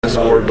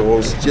score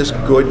goals. Just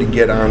good to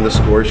get on the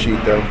score sheet,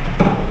 though.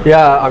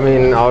 Yeah, I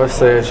mean,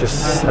 obviously, it's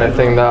just, I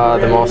think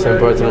the most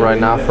important right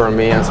now for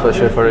me, and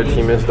especially for the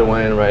team, is the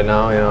win right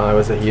now. You know, it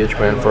was a huge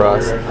win for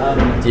us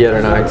the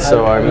other night.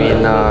 So, I mean,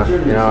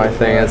 you know, I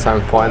think at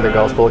some point the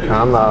goals will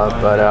come,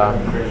 but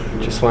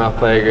just want to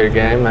play a good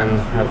game and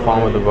have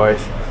fun with the boys.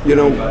 You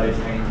know,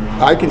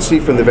 I can see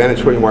from the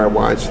vantage point where I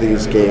watch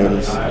these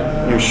games,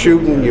 you're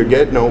shooting, you're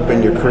getting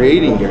open, you're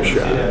creating your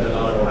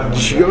shot.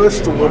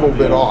 Just a little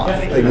bit off.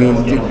 I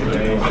mean,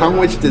 how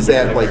much does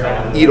that, like,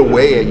 eat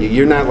away at you?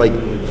 You're not, like,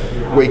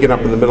 waking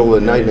up in the middle of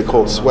the night in a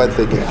cold sweat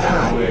thinking,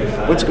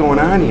 God, what's going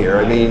on here?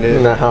 I mean,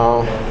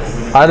 no,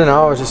 I don't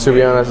know. Just to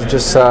be honest,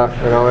 just you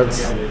know,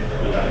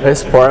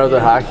 it's part of the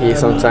hockey.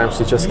 Sometimes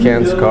you just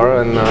can't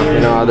score, and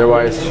you know,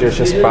 otherwise you're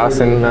just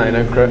passing, you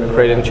know,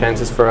 creating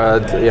chances for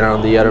you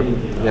know, the other,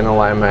 you know,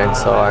 line mate.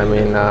 So I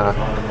mean,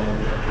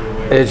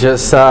 it's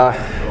just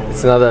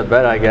it's not that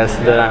bad, I guess,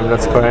 that I'm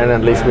not scoring.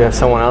 At least we have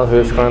someone else who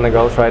is scoring the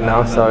goals right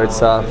now. So it's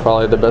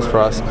probably the best for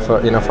us,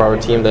 for, you know, for our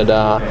team, that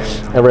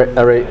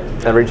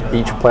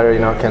each player, you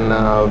know, can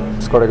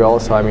score the goal.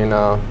 So I mean,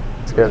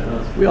 it's good.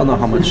 We all know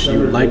how much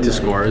you like to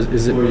score.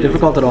 Is it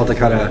difficult at all to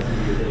kind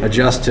of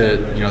adjust to,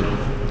 you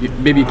know,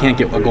 maybe you can't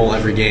get a goal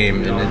every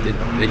game, and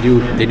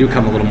they do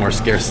come a little more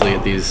scarcely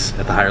at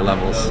the higher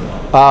levels?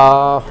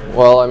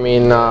 Well, I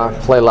mean,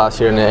 played last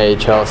year in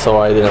the AHL, so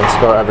I didn't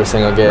score every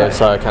single game,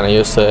 so I kind of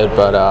used to it.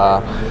 But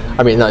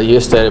I mean, not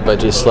used to it, but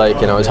just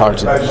like, you know, it's hard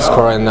to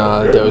score in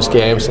those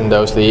games in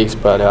those leagues.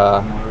 But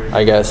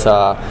I guess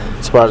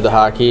it's part of the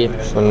hockey.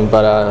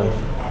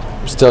 But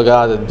still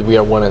glad that we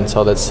are winning,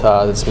 so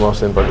that's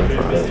most important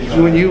for us.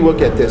 When you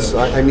look at this,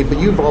 I mean, but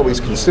you've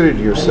always considered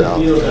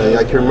yourself,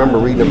 I can remember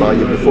reading about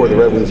you before the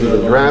Red Wings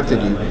even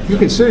drafted you, you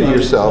consider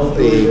yourself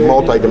a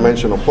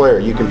multi-dimensional player.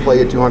 You can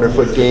play a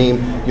 200-foot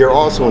game. You're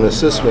also an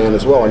assist man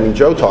as well. I mean,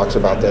 Joe talks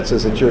about that,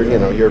 says that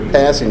your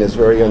passing is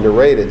very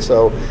underrated.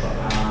 So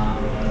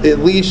at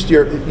least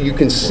you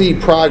can see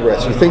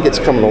progress. You think it's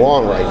coming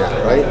along right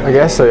now, right? I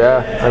guess so,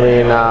 yeah. I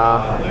mean,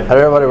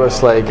 everybody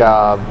was like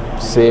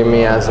seeing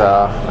me as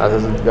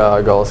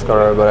a goal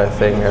scorer, but I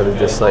think it was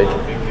just like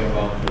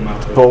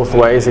both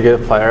ways a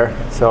good player.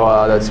 So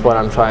that's what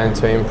I'm trying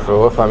to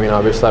improve. I mean,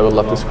 obviously I would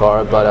love to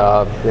score,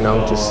 but you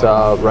know, just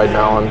right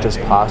now I'm just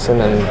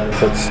passing, and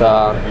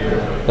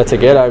that's a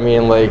good. I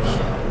mean, like,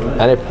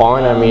 any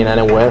point, I mean,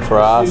 any win for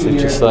us,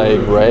 it's just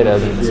like great,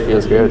 and it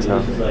feels good. So.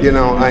 You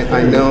know,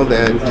 I know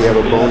that you have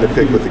a bone to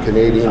pick with the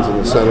Canadians and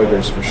the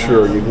Senators for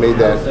sure. You've made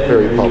that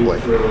very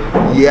public.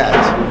 Yet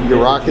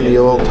you're rocking the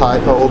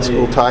old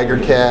school Tiger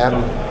cap.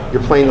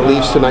 You're playing the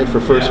Leafs tonight for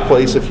first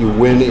place if you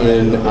win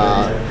in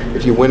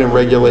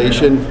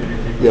regulation.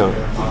 You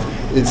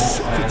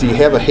know, do you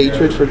have a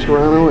hatred for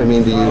Toronto? I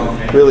mean, do you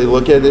really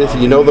look at this?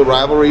 You know the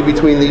rivalry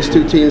between these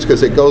two teams,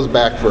 because it goes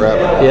back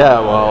forever. Yeah,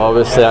 well,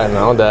 obviously I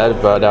know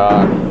that, but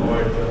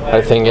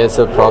I think it's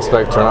a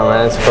prospect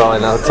tournament. It's probably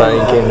not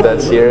taking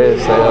that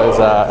serious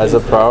as a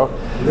pro.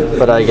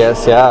 But I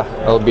guess, yeah,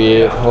 it'll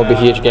be a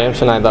huge game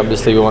tonight.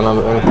 Obviously, we want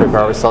to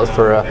prepare ourselves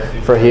for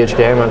a huge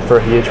game and for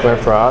a huge win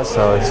for us.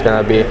 So it's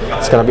gonna be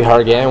a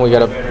hard game. We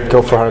gotta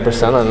go for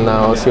 100%, and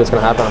we'll see what's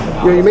gonna happen.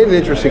 You know, you made an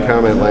interesting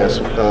comment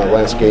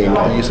last game.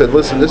 You said,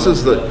 "Listen,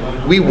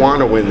 we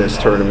want to win this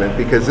tournament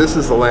because this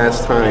is the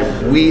last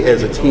time we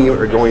as a team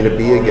are going to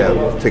be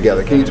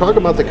together." Can you talk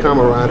about the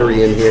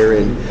camaraderie in here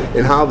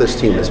and how this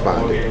team is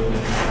bonded?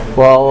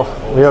 Well,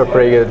 we are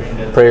pretty good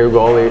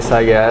goalies,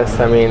 I guess.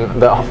 I mean,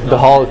 the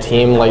whole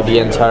team, like the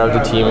entire of the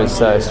team, is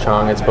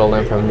strong. It's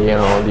building from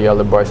the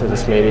other boys, such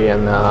as Smitty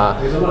and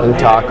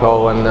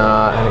Taco and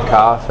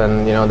Koff,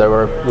 and you know, they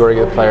were very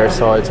good players.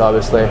 So it's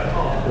obviously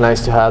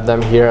nice to have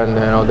them here, and you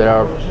know, they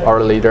are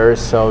our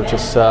leaders. So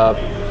just you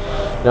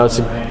know,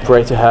 it's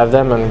great to have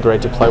them and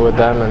great to play with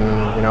them,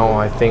 and you know,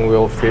 I think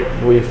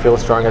we feel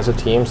strong as a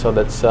team. So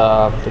that's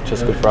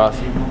just good for us.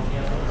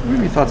 What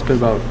have your thoughts been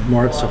about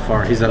Moritz so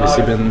far? He's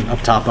obviously been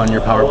up top on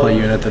your power play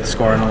unit that's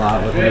scoring a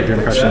lot. What have your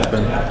impressions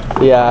been?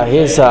 Yeah,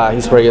 he's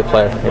a very good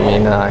player. I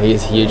mean,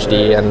 he's huge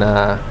D, and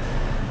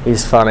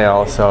he's funny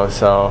also.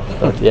 So,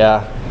 but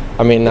yeah,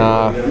 I mean,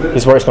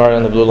 he's very smart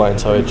on the blue line.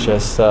 So it's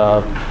just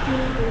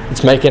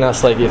it's making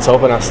us it's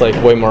opened us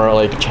way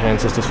more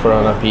chances to score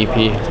on a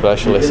PP,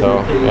 especially. So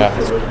yeah,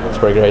 it's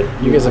pretty great.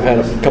 You guys have had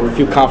a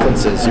few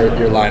conferences.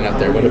 Your line out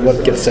there.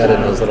 What gets said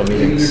in those little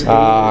meetings?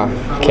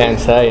 Can't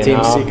say.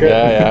 Team secret.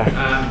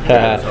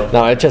 Yeah.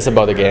 No, it's just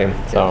about the game.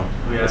 So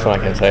that's what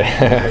I can say.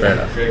 Fair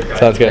enough.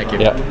 Sounds good. Thank you.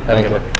 Yeah. Thank you.